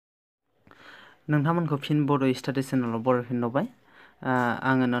नोंथांमोनखौ फिन बड' स्टाडि चेनेलाव बरायफिनबाय।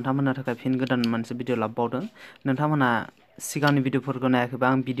 आङो नोंथांमोननो थाखाय फिन गोदान मोनसे भिडिअ लाबोबावदों। नोंथांमोनहा सिगांनि भिडिअफोरखौ नायाखैबा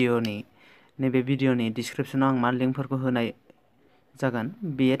आं नैबे भिडिअनि डिसक्रिपसनाव आं मा लिंकफोरखौ होनाय जागोन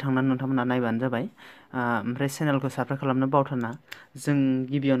बेयो थांनानै नोंथांमोनहा नायबानो जाबाय। ओमफ्राय चेनेलखौ साबस्क्राइब खालामनो बावथारना। जों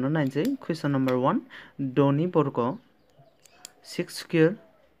गिबियावनो नायनोसै कुइसन नम्बर 1 2 बर्ग 6 स्क्वेयर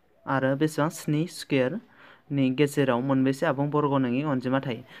आरो बेसेबां 7 स्क्वेयर नि गेजेराव मोनबेसे आबुं बर्ग नङि अनजिमा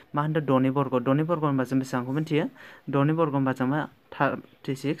थायो। मा होनदों 2 बर्ग होनबा जों बेसेबांखौ मिथियो 2 बर्ग होनबा जों मा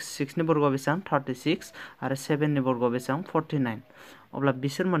 36 6 नि बर्गआ बेसेबां 36 आरो 7 नि बर्गआ बेसेबां 49। अब्ला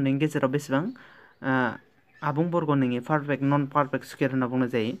बिसोर मोननैनि गेजेराव बेसेबां आबुं बर्ग नङि पारफेक्ट नन पारफेक्ट स्क्वेयर होनना बुंनाय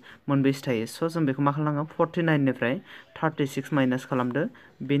जायो मोनबेसे थायो। स' जों बेखौ मा खालामनांगोन 49 निफ्राय 36 माइनास खालामदो।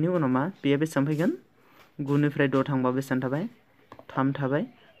 बेनि उनाव मा बेयो बेसेबां फैगोन 9 निफ्राय 6 थांबा बेसेबां थाबाय 3 थाबाय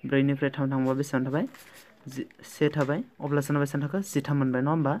 4 निफ्राय 3 थांबा बेसेबां थाबाय 1 थाबाय। अब्ला जोंना बेसेबां थाखो 13 मोनबाय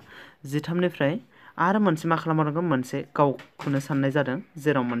नङा होमबा। 13 निफ्राय आरो मोनसे मा खालामनांगोन मोनसे गावखौनो साननाय जादों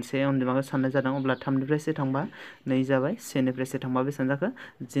जेराव मोनसे अनजिमाखौ साननाय जादों। अब्ला 3 निफ्राय 1 थांबा 2 जाबाय 1 निफ्राय 1 थांबा बेसेबां जाखो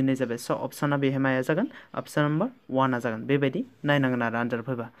 12 जाबाय। स' अपसना बेहाय माया जागोन अपसन नम्बर 1 जागोन। बेबायदि नायनांगोन आरो आनजाद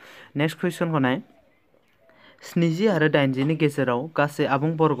फैबा। नेक्स्ट कुइसनखौ नाय 70 आरो 80 नि गेजेराव गासै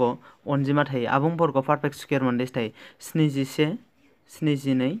आबुं बर्ग अनजिमा थायो। आबुं बर्ग पारफेक्ट स्क्वेयर मोनबेसे थायो 71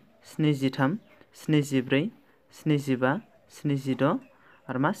 72 73 74 75 76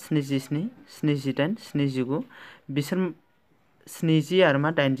 आरो मा 77 78 79 बिसोर 70 आरो मा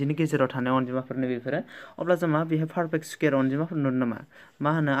 80 नि गेजेराव थानाय अनजिमाफोरनि बेफोरो। अब्ला जों मा बेहाय पारफेक्ट स्क्वेयर अनजिमाफोर नुनो नामा मा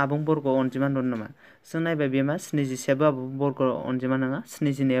होनो आबुं बर्ग अनजिमा नुनो नामा। जों नायबाय बे मा 77 आबुं बर्ग अनजिमा नङा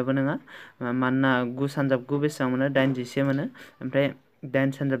 79 नङा। मानोना 9 सानजाब 9 बेसेबां मोनो 81 मोनो। ओमफ्राय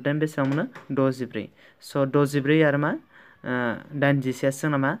 8 सानजाब 8 बेसेबां मोनो 64। स' 64 आरो मा 81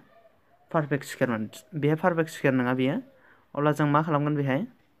 जोंना मा पारफेक्ट स्क्वेयारमोन। बेहाय पारफेक्ट स्क्वेयार नङा बेयो। अब्ला जों मा खालामगोन बेहाय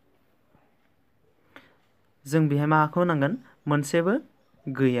जों बेहाय माखौ होनांगोन मोनसेबो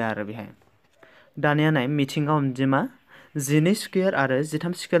गैया आरो बेहाय। दानिया नाय मिथिंगा अनजिमा 12 स्क्वेयर आरो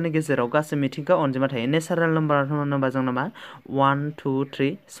 13 स्क्वेयरनि गेजेराव गासै मिथिंगा अनजिमा थायो। नेचारेल नाम्बार होनोबा जोंना मा 1 2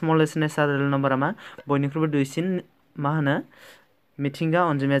 3 स्मलेस्ट नेचारेल नाम्बारा मा बयनिख्रुइबो दुइसिन मा होनो मिथिंगा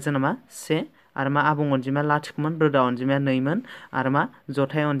अनजिमाया जोंना मा 1 आरो मा आबुं अनजिमाया लाथिख'मोन रोदा अनजिमाया 2 मोन आरो मा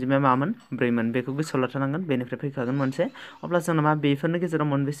जथाय अनजिमाया मामोन 4 मोन। बेखौ गोसोआव लाथारनांगोन बेनिफ्राय फैखागोन मोनसे। अब्ला जोंना मा बेफोरनि गेजेराव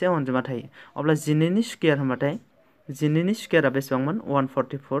मोनबेसे अनजिमा थायो। अब्ला 12 नि स्क्वेयर होनबाथाय 12 नि स्क्वेयरा बेसेबांमोन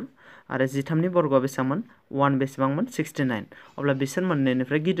 144 आरो 13 नि बर्गआ बेसेबांमोन 1 बेसेबांमोन 69। अब्ला बिसोर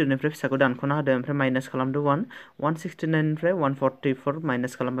मोननैनिफ्राय गिदिरनिफ्राय फिसाखौ दानख'ना होदो ओमफ्राय माइनास खालामदो 169 निफ्राय 144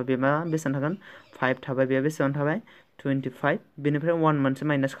 माइनास खालामबा बे मा बेसेबां थागोन 5 थाबाय। बेयो बेसेबां थाबाय 25। बेनिफ्राय 1 मोनसे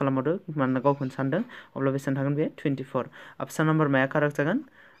माइनास खालामबावदो मानोना गावखौनो सानदों। अब्ला बेसेबां थागोन बे 24। अपसन नाम्बार माया कारेक्ट जागोन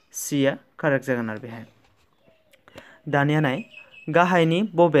सिया कारेक्ट जागोन आरो बेहाय। दानिया नाय गाहायनि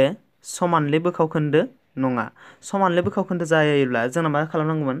बबे समानले बोखावखोन्दो नङा। समानले बोखावखोन्दो जायोब्ला जोंना मा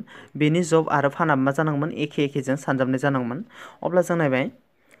खालामनांगौमोन बेनि जब आरो फानाब मा जानांगौमोन एखे एखेजों सानजाबनाय जानांगौमोन। अब्ला जों नायबाय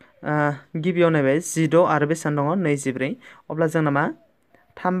गिबियाव नायबाय 16 आरो बेसेबां दङ 24। अब्ला जोंना मा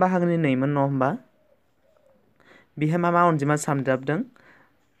 3 बाहागोनि 2 मोन नङा होमबा। बेहाय मा मा अनजिमा सानजाबदों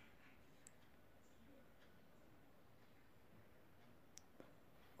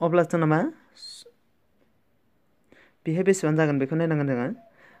अब्ला जोंना मा बेहाय बेसेबां जागोन बेखौ नायनांगोन जोङो।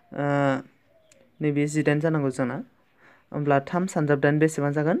 नैबे 18 जानांगौ जोंना। होमब्ला 3 सानजाब 8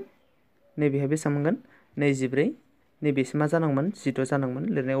 बेसेबां जागोन नैबेहाय बेसेबां मोनगोन 24। नैबेसो मा जानांगौमोन 16 जानांगौमोन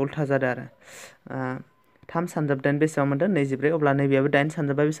लिरनाया उल्था जादों आरो। 3 सानजाब 8 बेसेबां मोनदों 24। अब्ला नैबेयाबो 8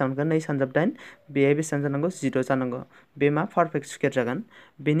 सानजाबा बेसेबां मोनगोन 2 सानजाब 8 बेहाय बेसेबां जानांगौ 16 जानांगौ। बे मा पारफेक्ट स्क्वेयर जागोन।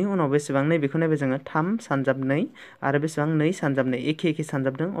 बेनि उनाव बेसेबां नैबेखौ नायबाय जोङो 3 सानजाब 2 आरो बेसेबां 2 सानजाब 2 एखे एखे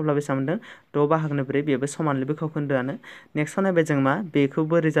सानजाबदों। अब्ला बेसेबां मोनदों 6 बाहागोनि 4 बेबो समानले बोखावखोन्दोआनो। नेक्स्टआव नायबाय जों मा बेखौ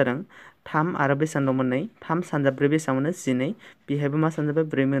बोरै जादों 3 आरो बेसेबां दंमोन 2 3 सानजाब 4 बेसेबां मोनो 12। बेहायबो मा सानजाबाय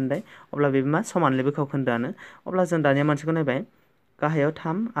 4 मोनबाय। अब्ला बेबो मा समानले बोखावखोन्दोआनो। अब्ला जों दानिया मोनसेखौ नायबाय गाहायाव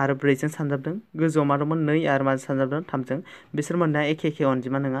 3 आरो 4 जों सानजाबदों गोजौआव मा दंमोन 2 आरो माजों सानजाबदों 3 जों। बिसोर मोननाया एखे एखे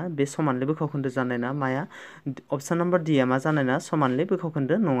अनजिमा नङा बे समानले बोखावखोन्दो जानाय नङा। माया अपसन नाम्बार डिया मा जानाय नङा समानले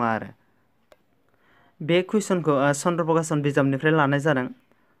बोखावखोन्दो नङा आरो। बे कुइसनखौ चन्द्र प्रकाशन बिजाबनिफ्राय लानाय जादों।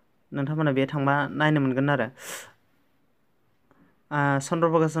 नोंथांमोना बे थांबा नायनो मोनगोन आरो। चन्द्र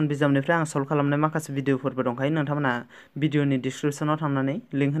प्रकाशन बिजाबनिफ्राय आं सल्भ खालामनाय माखासे भिडिअफोरबो दंखायो। नोंथांमोना भिडिअनि डिसक्रिपसनाव थांनानै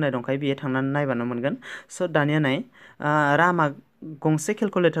लिंक होनाय दंखायो बेयो थांनानै नायबानो मोनगोन। स' दानिया नाय रामा गंसे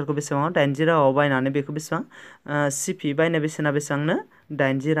केलकुलेटरखौ बेसेबां 80 राङाव बायनानै बेखौ बेसेबां सिपि बायनाय बेसेना बेसेबांनो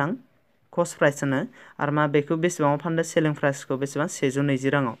 80 रां कस्ट प्राइस होनो आरो मा बेखौ बेसेबाङाव फानदों सेलिं प्राइसखौ बेसेबां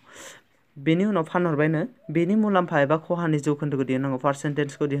 120 राङाव। बेनि उनाव फानहरबायनो बेनि मुलाम्फा एबा खहानि जौखोन्दोखौ दिहुननांगौ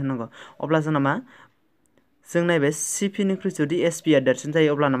पार्सेन्टेजखौ दिहुननांगौ। अब्ला जोंना मा जों नायबाय CP निख्रुइ जुदि SP आ देरसिन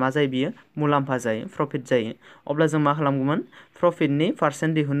जायो अब्लाना मा जायो बियो मुलाम्फा जायो प्रफिट जायो अब्ला जों मा खालामगौमोन प्रफिटनि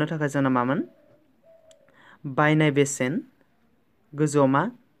पारसेन्ट दिहुननो थाखाय जोंना मामोन बायनाय बेसेन गोजौआव मा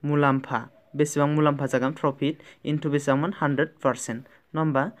मुलाम्फा बेसेबां मुलाम्फा जागोन प्रफिट इनटु बेसेबांमोन 100% नङा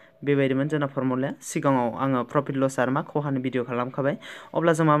होमबा बेबायदिमोन जोंना फर्मुलाया सिगाङाव आङो प्रफिट लस आरो मा खहानि भिडिअ खालामखाबाय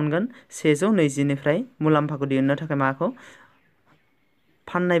अब्ला जों मा मोनगोन 120 निफ्राय मुलाम्फाखौ दिहुननो थाखाय माखौ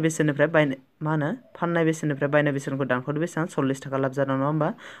फाननाय बेसेननिफ्राय फाननाय बेसेननिफ्राय बायनाय बेसेनखौ दानख'दो बेसेबां 40 थाखा लाब जादों नङा होमबा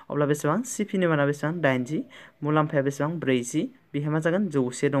अब्ला बेसेबां CP नि माना बेसेबां 80 मुलाम्फाया बेसेबां 40 बेहाय मा जागोन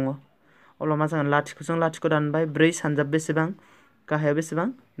 100 दङ अब्ला मा जागोन लाथिख'जों लाथिख' दानबाय 4 सानजाब बेसेबां गाहायाव बेसेबां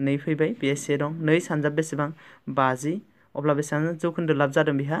 2 फैबाय बेहाय 1 दं 2 सानजाब बेसेबां 50 अब्ला बेसेबां जौखोन्दो लाब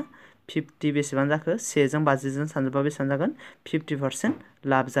जादों बेहा 50 बेसेबां जाखो 1 जों 50 जों सानजाबा बेसेबां जागोन 50%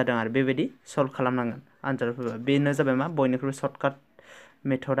 लाब जादों आरो बेबायदि सल्भ खालामनांगोन आनजादफोरबा बेनो जाबाय मा बयनिख्रुइ सर्टकाट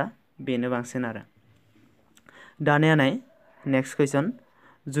मेथडा बेनो बांसिन आरो दानिया नाय नेक्स्ट कुइसन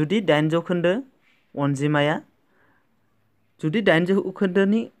जुदि 8 जौखोन्दो अनजिमाया जुदि 8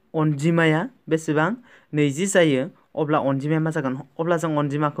 जौखोन्दोनि अनजिमाया बेसेबां 20 जायो अब्ला अनजिमाया मा जागोन अब्ला जों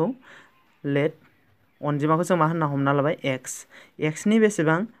अनजिमाखौ अनजिमाखौ जों मा होनना हमना लाबाय x नि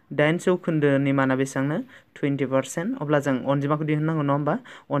बेसेबां 8 जौखोन्दोनि माना बेसेबांनो 20% अब्ला जों अनजिमाखौ दिहुननांगौ नङा होमबा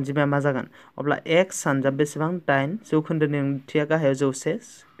अनजिमाया मा जागोन अब्ला x सानजाब बेसेबां 8 जौखोन्दोनि ओंथिया गाहायाव 100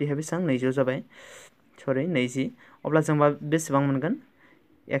 बेहाय बेसेबां 200 जाबाय 20 अब्ला जों बेसेबां मोनगोन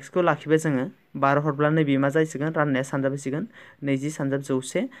x खौ लाखिबाय जोङो 12 हरब्ला नैबे मा जासिगोन राननाया सानजाब फैसिगोन 20 सानजाब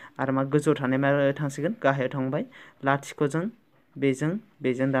 100 आरो मा गोजौआव थानाय मा थांसिगोन गाहायाव थांबाय लाथिख'जों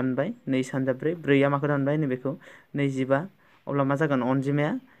बेजों दानबाय 2 सानजाब 4 आ माखौ दानबाय नैबेखौ 25 अब्ला मा जागोन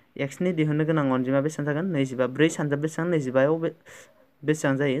अनजिमाया x नि दिहुननो गोनां अनजिमा बेसेबां जागोन 25 4 सानजाब बेसेबां 25 आव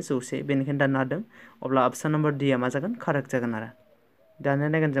बेसेबां जायो 100 बेनिखायनो दाननो हादों अब्ला अपसन नम्बर D आ मा जागोन कारेक्ट जागोन आरो दानिया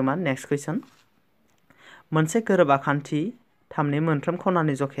नायगोन जों मा नेक्स्ट कुइसन मोनसे गोरोब आखान्थि 3 नि मोनफ्रोम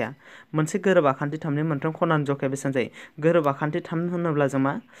खनानि जखाया मोनसे गोरोब आखान्थि 3 नि मोनफ्रोम खनानि जखाया बेसेबां जायो गोरोब आखान्थि 3 होनोब्ला जों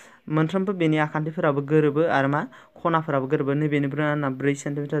मा मोनफ्रोमबो बेनि आखान्थिफोराबो गोरोबो आरो मा खनाफोराबो गोरोबो नैबेनिफ्राय आंना 4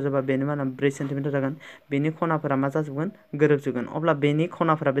 सेन्टिमिटार जाबा बेनि माना 4 सेन्टिमिटार जागोन बेनि खनाफोरा मा जाजोबगोन गोरोबजोबगोन अब्ला बेनि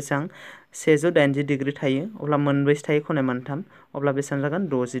खनाफोरा बेसेबां 180 डिग्री थायो अब्ला मोनबेसे थायो खनाया मोनथाम अब्ला बेसेबां जागोन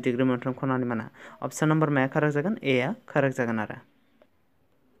 60 डिग्री मोनफ्रोम खनानि माना अपसन नम्बर माया कारेक्ट जागोन ए आ कारेक्ट जागोन आरो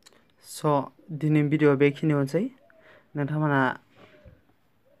दिनैनि भिडिअआ बेखिनियावनोसै नोंथांमोना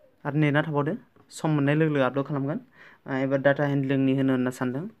आरो नेना थाबावदो सम मोननाय लोगो लोगो आपल'ड खालामगोन एबा डाटा हेन्डलिंनि होनना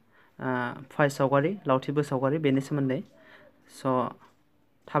सानदों फाइल सावगारि लावथिबो सावगारि बेनि सोमोन्दै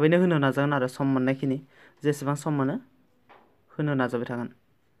थाबैनो होनो नाजागोन आरो सम मोननायखिनि जेसेबां सम मोनो होनो नाजाबाय थागोन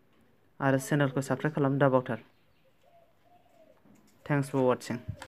आरो चेनेलखौ साबस्क्राइब खालामनो दाबावथार थेंक्स फर वाचिं